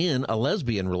was in a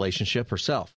lesbian relationship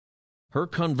herself. Her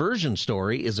conversion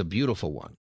story is a beautiful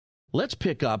one. Let's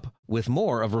pick up with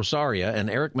more of Rosaria and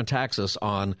Eric Metaxas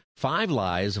on 5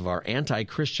 lies of our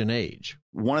anti-Christian age.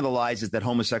 One of the lies is that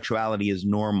homosexuality is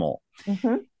normal.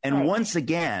 Mm-hmm. And once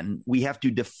again, we have to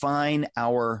define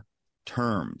our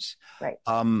terms. Right.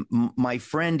 My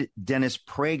friend Dennis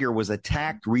Prager was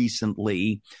attacked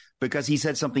recently because he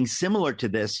said something similar to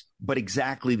this, but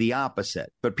exactly the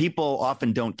opposite. But people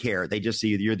often don't care. They just see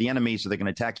you're the enemy, so they're going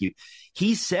to attack you.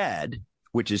 He said,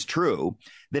 which is true,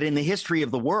 that in the history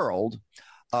of the world,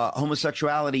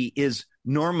 homosexuality is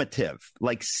normative,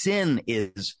 like sin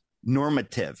is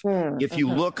normative. If you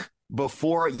look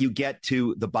before you get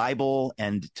to the Bible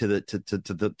and to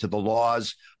the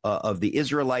laws of the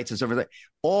Israelites and so forth,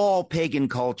 all pagan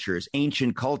cultures,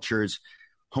 ancient cultures,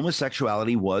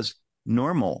 homosexuality was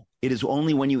normal. It is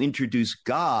only when you introduce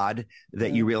God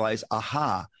that you realize,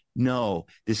 aha, no,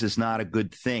 this is not a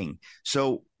good thing.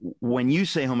 So when you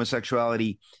say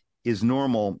homosexuality is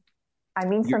normal, I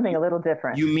mean something a little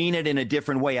different. You mean it in a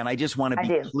different way. And I just want to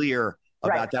be clear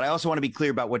about that. I also want to be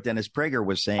clear about what Dennis Prager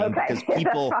was saying, because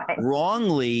people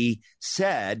wrongly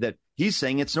said that he's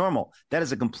saying it's normal. That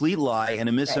is a complete lie and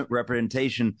a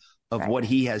misrepresentation of what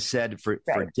he has said for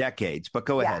decades. But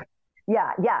go ahead.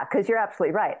 Yeah, because you're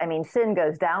absolutely right. I mean, sin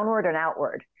goes downward and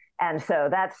outward. And so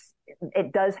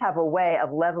it does have a way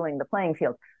of leveling the playing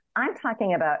field. I'm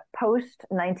talking about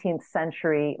post-19th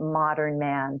century modern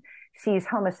man sees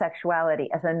homosexuality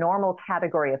as a normal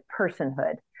category of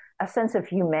personhood, a sense of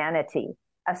humanity,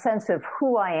 a sense of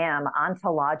who I am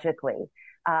ontologically.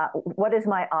 What is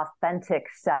my authentic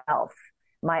self,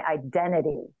 my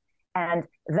identity? And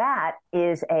that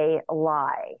is a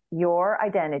lie. Your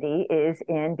identity is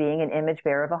in being an image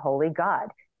bearer of a holy God.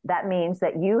 That means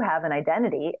that you have an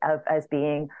identity as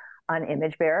being an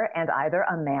image bearer and either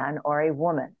a man or a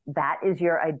woman. That is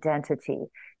your identity.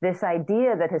 This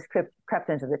idea that has crept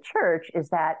into the church is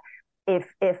that if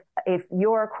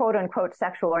your quote unquote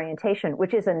sexual orientation,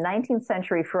 which is a 19th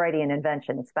century Freudian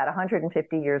invention, it's about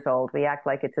 150 years old. We act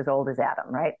like it's as old as Adam,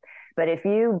 right? But if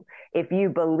you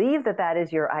believe that that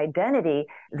is your identity,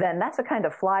 then that's a kind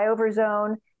of flyover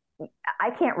zone.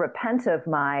 I can't repent of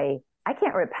my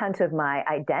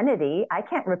identity. I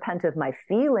can't repent of my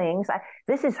feelings.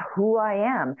 This is who I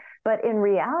am. But in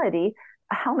reality,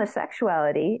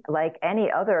 homosexuality, like any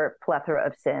other plethora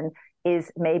of sin, is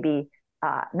maybe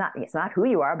it's not who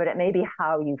you are, but it may be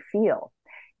how you feel.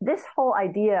 This whole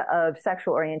idea of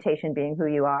sexual orientation being who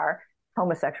you are,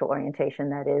 homosexual orientation,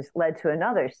 that is, led to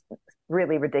another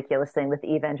really ridiculous thing that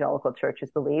the evangelical church has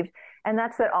believed, and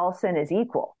that's that all sin is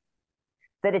equal.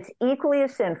 That it's equally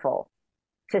as sinful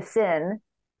to sin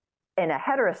in a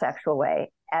heterosexual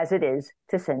way as it is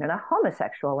to sin in a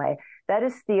homosexual way. That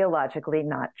is theologically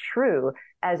not true.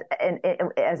 As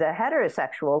a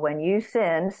heterosexual, when you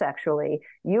sin sexually,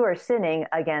 you are sinning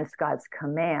against God's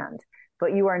command,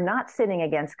 but you are not sinning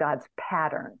against God's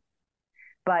pattern.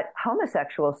 But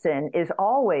homosexual sin is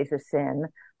always a sin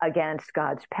against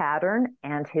God's pattern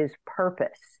and his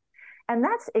purpose. And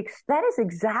that is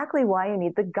exactly why you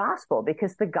need the gospel,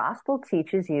 because the gospel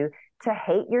teaches you to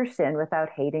hate your sin without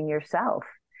hating yourself.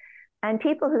 And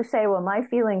people who say, well, my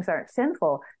feelings aren't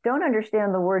sinful, don't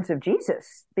understand the words of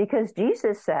Jesus, because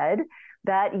Jesus said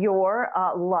that your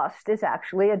lust is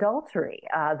actually adultery,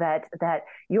 that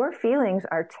your feelings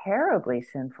are terribly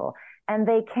sinful. And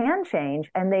they can change,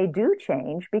 and they do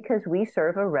change, because we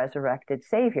serve a resurrected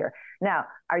Savior. Now,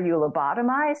 are you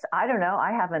lobotomized? I don't know.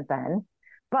 I haven't been.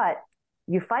 But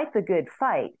you fight the good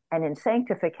fight, and in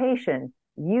sanctification,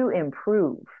 you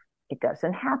improve. It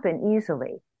doesn't happen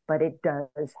easily, but it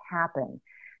does happen.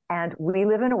 And we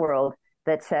live in a world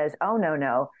that says, oh,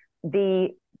 no, the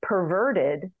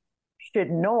perverted should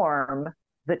norm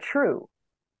the true.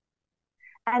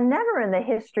 And never in the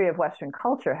history of Western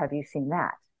culture have you seen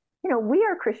that. You know, we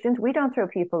are Christians. We don't throw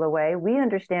people away. We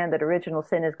understand that original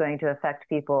sin is going to affect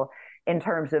people in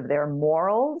terms of their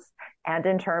morals and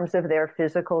in terms of their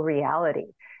physical reality.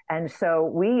 And so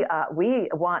we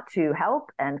want to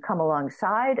help and come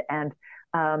alongside and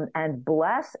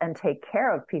bless and take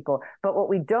care of people. But what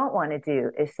we don't want to do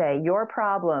is say, your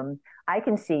problem, I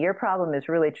can see your problem is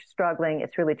really struggling.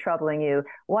 It's really troubling you.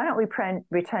 Why don't we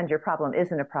pretend your problem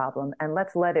isn't a problem, and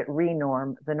let's let it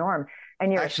renorm the norm.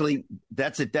 And actually,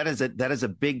 that's it. That is a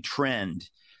big trend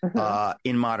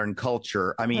in modern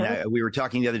culture. I mean, we were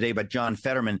talking the other day about John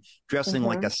Fetterman dressing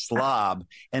like a slob,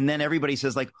 and then everybody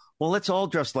says like, well, let's all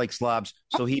dress like slobs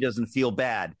so he doesn't feel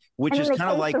bad, which is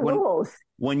kind of like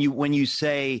when you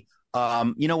say,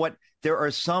 you know what, there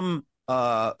are some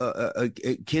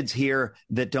kids here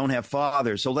that don't have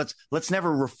fathers, so let's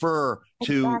never refer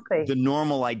to the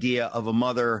normal idea of a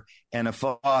mother and a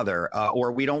father,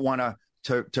 or we don't want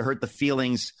to hurt the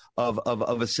feelings of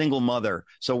a single mother.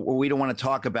 So we don't want to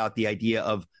talk about the idea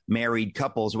of married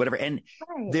couples or whatever. And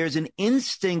there's an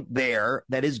instinct there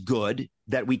that is good,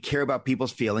 that we care about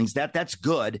people's feelings, that's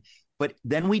good. But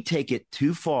then we take it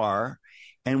too far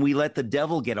and we let the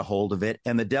devil get a hold of it.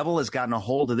 And the devil has gotten a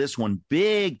hold of this one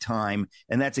big time.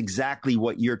 And that's exactly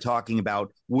what you're talking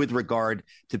about with regard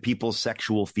to people's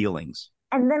sexual feelings.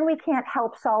 And then we can't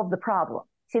help solve the problem.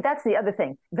 See, that's the other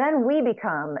thing. Then we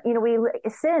become,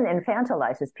 sin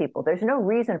infantilizes people. There's no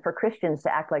reason for Christians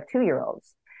to act like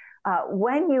 2-year-olds.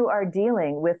 When you are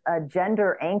dealing with a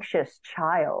gender anxious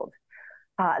child,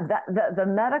 the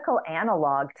medical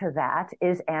analog to that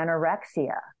is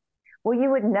anorexia. Well,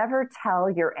 you would never tell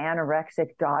your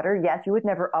anorexic daughter, yes, you would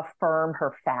never affirm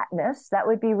her fatness. That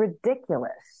would be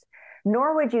ridiculous.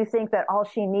 Nor would you think that all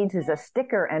she needs is a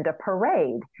sticker and a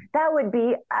parade. That would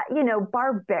be,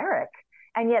 barbaric.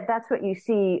 And yet that's what you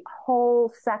see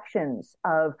whole sections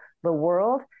of the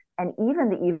world and even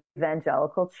the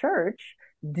evangelical church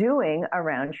doing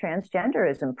around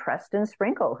transgenderism. Preston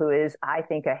Sprinkle, who is, I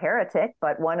think, a heretic,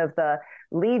 but one of the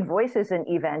lead voices in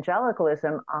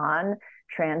evangelicalism on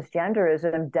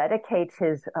transgenderism, dedicates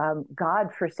his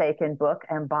God-forsaken book,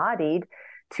 Embodied,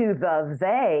 to the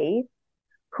they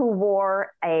who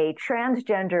wore a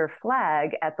transgender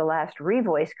flag at the last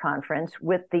Revoice conference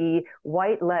with the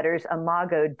white letters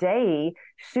Imago Dei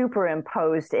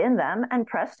superimposed in them. And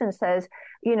Preston says,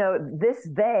 this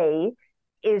they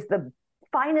is the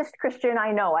finest Christian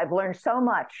I know. I've learned so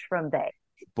much from they.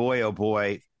 boy, oh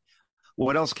boy.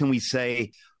 What else can we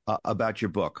say about your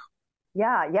book?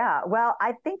 Yeah. Well,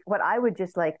 I think what I would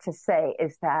just like to say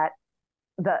is that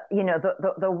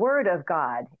the Word of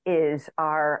God is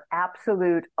our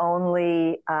absolute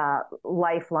only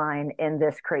lifeline in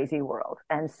this crazy world.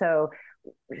 And so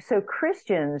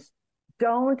Christians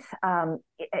don't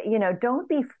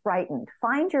be frightened.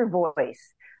 Find your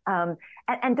voice. And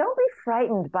don't be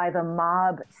frightened by the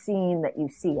mob scene that you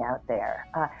see out there.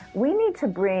 We need to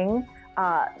bring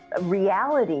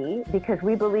reality, because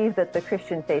we believe that the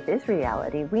Christian faith is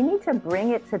reality. We need to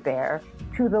bring it to bear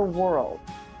to the world.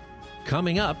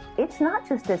 Coming up, it's not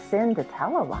just a sin to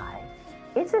tell a lie.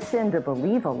 It's a sin to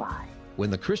believe a lie. When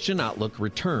the Christian Outlook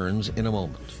returns in a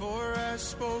moment. Before I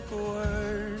spoke a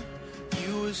word,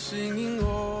 you were singing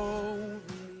over me.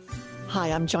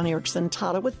 Hi, I'm Johnny Erickson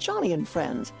Tata with Johnny and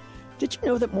Friends. Did you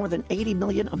know that more than 80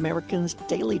 million Americans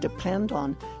daily depend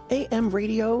on AM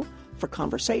radio for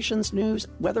conversations, news,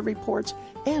 weather reports,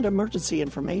 and emergency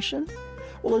information?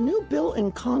 Well, a new bill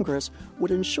in Congress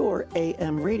would ensure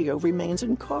AM radio remains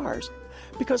in cars,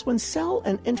 because when cell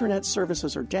and internet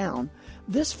services are down,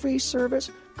 this free service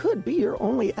could be your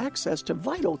only access to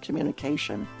vital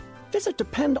communication. Visit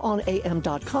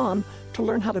dependonam.com to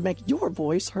learn how to make your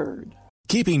voice heard.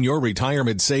 Keeping your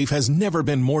retirement safe has never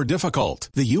been more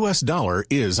difficult. The U.S. dollar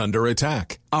is under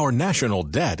attack. Our national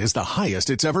debt is the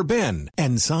highest it's ever been,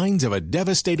 and signs of a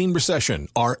devastating recession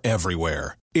are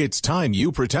everywhere. It's time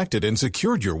you protected and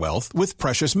secured your wealth with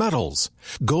precious metals.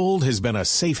 Gold has been a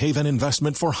safe haven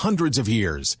investment for hundreds of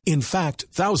years. In fact,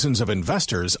 thousands of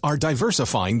investors are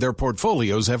diversifying their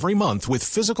portfolios every month with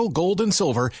physical gold and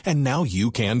silver, and now you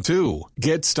can too.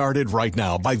 Get started right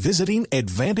now by visiting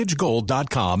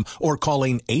AdvantageGold.com or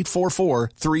calling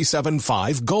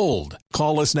 844-375-GOLD.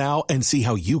 Call us now and see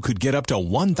how you could get up to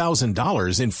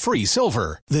 $1,000 in free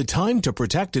silver. The time to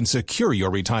protect and secure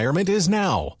your retirement is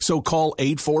now. So call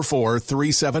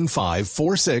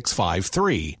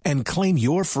 844-375-4653 and claim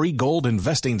your free gold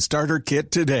investing starter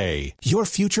kit today. Your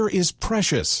future is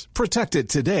precious. Protect it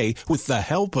today with the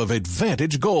help of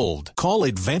Advantage Gold. Call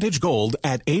Advantage Gold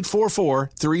at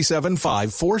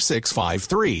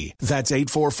 844-375-4653. That's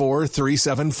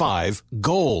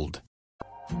 844-375-GOLD.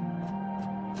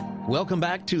 Welcome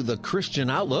back to the Christian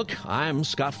Outlook. I'm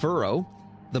Scott Furrow.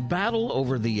 The battle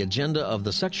over the agenda of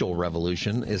the sexual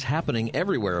revolution is happening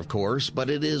everywhere, of course, but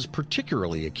it is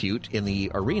particularly acute in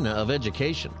the arena of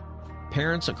education.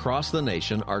 Parents across the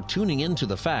nation are tuning into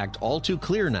the fact, all too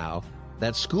clear now,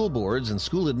 that school boards and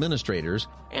school administrators,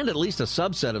 and at least a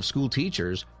subset of school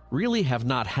teachers, really have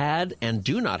not had and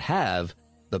do not have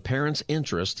the parents'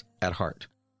 interest at heart.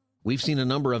 We've seen a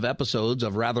number of episodes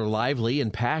of rather lively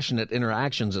and passionate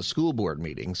interactions at school board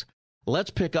meetings.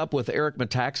 Let's pick up with Eric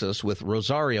Metaxas with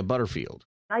Rosaria Butterfield.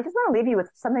 I just want to leave you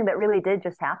with something that really did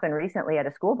just happen recently at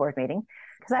a school board meeting,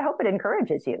 because I hope it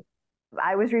encourages you.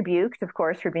 I was rebuked, of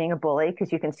course, for being a bully,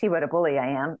 because you can see what a bully I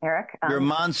am, Eric. You're a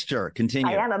monster.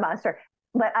 Continue. I am a monster.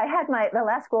 But I had the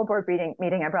last school board meeting,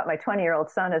 I brought my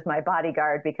 20-year-old son as my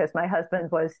bodyguard, because my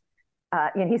husband was,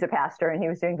 he's a pastor, and he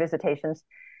was doing visitations.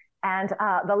 And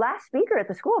the last speaker at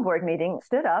the school board meeting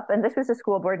stood up, and this was a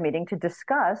school board meeting to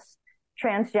discuss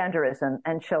transgenderism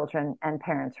and children and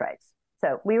parents' rights.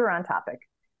 So we were on topic.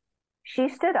 She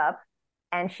stood up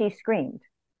and she screamed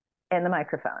in the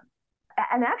microphone.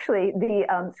 And actually, the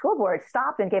school board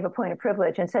stopped and gave a point of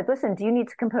privilege and said, listen, do you need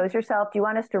to compose yourself? Do you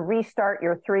want us to restart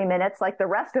your 3 minutes like the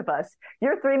rest of us?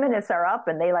 Your 3 minutes are up,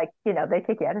 and they they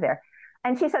kick you out of there.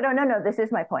 And she said, oh, no, this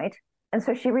is my point. And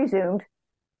so she resumed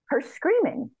her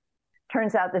screaming.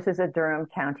 Turns out this is a Durham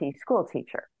County school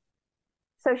teacher.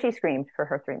 So she screamed for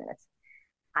her 3 minutes.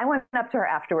 I went up to her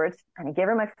afterwards and I gave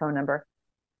her my phone number.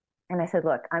 And I said,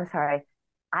 look, I'm sorry.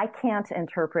 I can't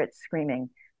interpret screaming,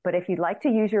 but if you'd like to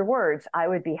use your words, I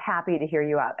would be happy to hear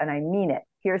you out. And I mean it.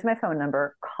 Here's my phone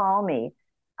number. Call me.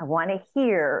 I want to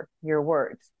hear your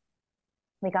words.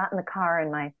 We got in the car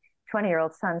and my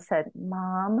 20-year-old son said,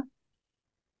 Mom,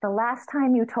 the last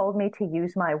time you told me to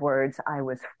use my words, I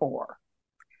was 4.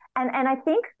 And I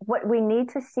think what we need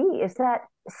to see is that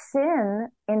sin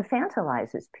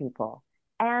infantilizes people.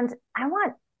 And I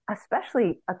want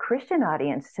especially a Christian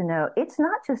audience to know it's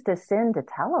not just a sin to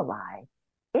tell a lie.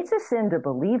 It's a sin to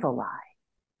believe a lie.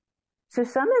 So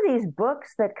some of these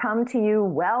books that come to you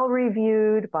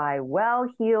well-reviewed by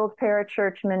well-heeled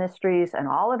parachurch ministries and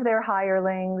all of their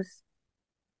hirelings,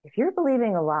 if you're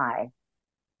believing a lie,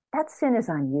 that sin is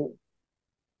on you.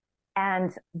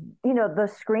 And, the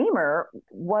screamer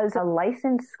was a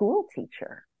licensed school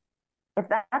teacher. if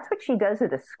that's what she does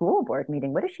at a school board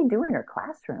meeting, what does she do in her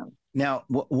classroom? Now,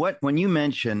 when you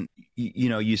mention,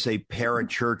 you say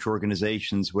para-church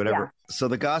organizations, whatever. Yeah. So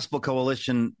the Gospel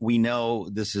Coalition, we know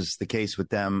this is the case with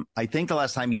them. I think the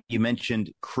last time you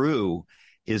mentioned Cru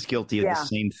is guilty of the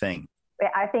same thing.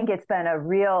 I think it's been a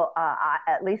real,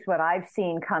 at least what I've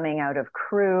seen coming out of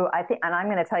Cru. I think, and I'm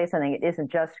going to tell you something, it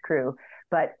isn't just Cru,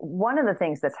 but one of the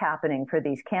things that's happening for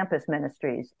these campus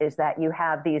ministries is that you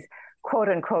have these quote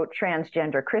unquote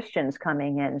transgender Christians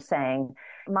coming in saying,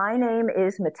 my name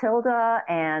is Matilda,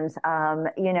 and,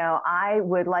 I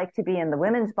would like to be in the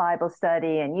women's Bible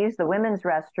study and use the women's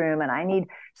restroom, and I need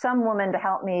some woman to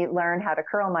help me learn how to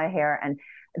curl my hair. And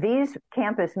these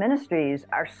campus ministries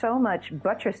are so much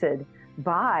buttressed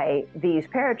by these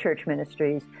parachurch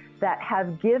ministries that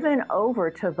have given over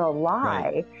to the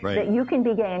lie that you can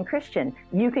be gay and Christian,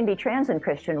 you can be trans and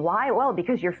Christian. Why? Well,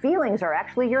 because your feelings are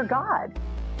actually your God.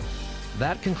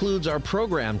 That concludes our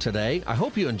program today. I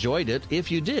hope you enjoyed it.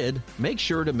 If you did, make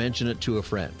sure to mention it to a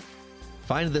friend.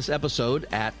 Find this episode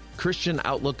at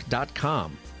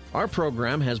ChristianOutlook.com. Our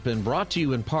program has been brought to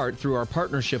you in part through our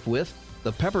partnership with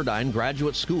the Pepperdine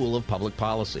Graduate School of Public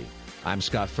Policy. I'm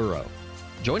Scott Furrow.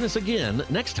 Join us again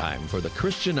next time for the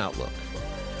Christian Outlook.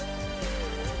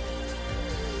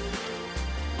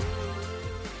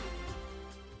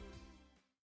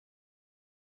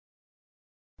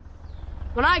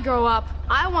 When I grow up,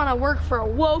 I want to work for a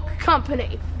woke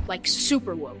company, like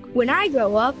super woke. When I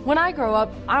grow up,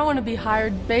 I want to be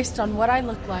hired based on what I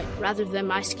look like, rather than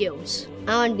my skills.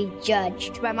 I want to be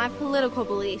judged by my political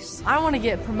beliefs. I want to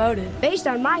get promoted based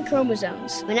on my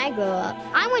chromosomes. When I grow up,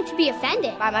 I want to be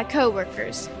offended by my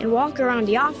coworkers and walk around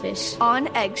the office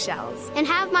on eggshells and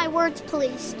have my words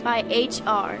policed by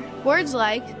HR. Words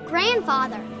like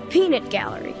grandfather, peanut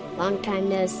gallery, long time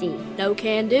no see, no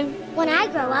can do. When I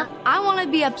grow up, I want to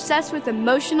be obsessed with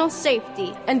emotional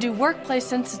safety and do workplace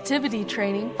sensitivity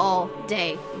training all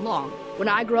day long. When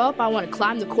I grow up, I want to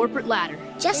climb the corporate ladder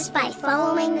just by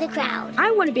following the crowd.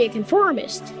 I want to be a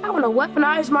conformist. I want to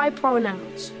weaponize my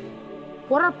pronouns.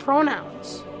 What are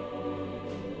pronouns?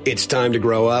 It's time to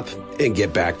grow up and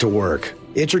get back to work.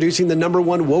 Introducing the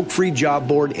 #1 woke-free job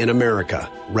board in America,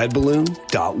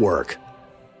 redballoon.work.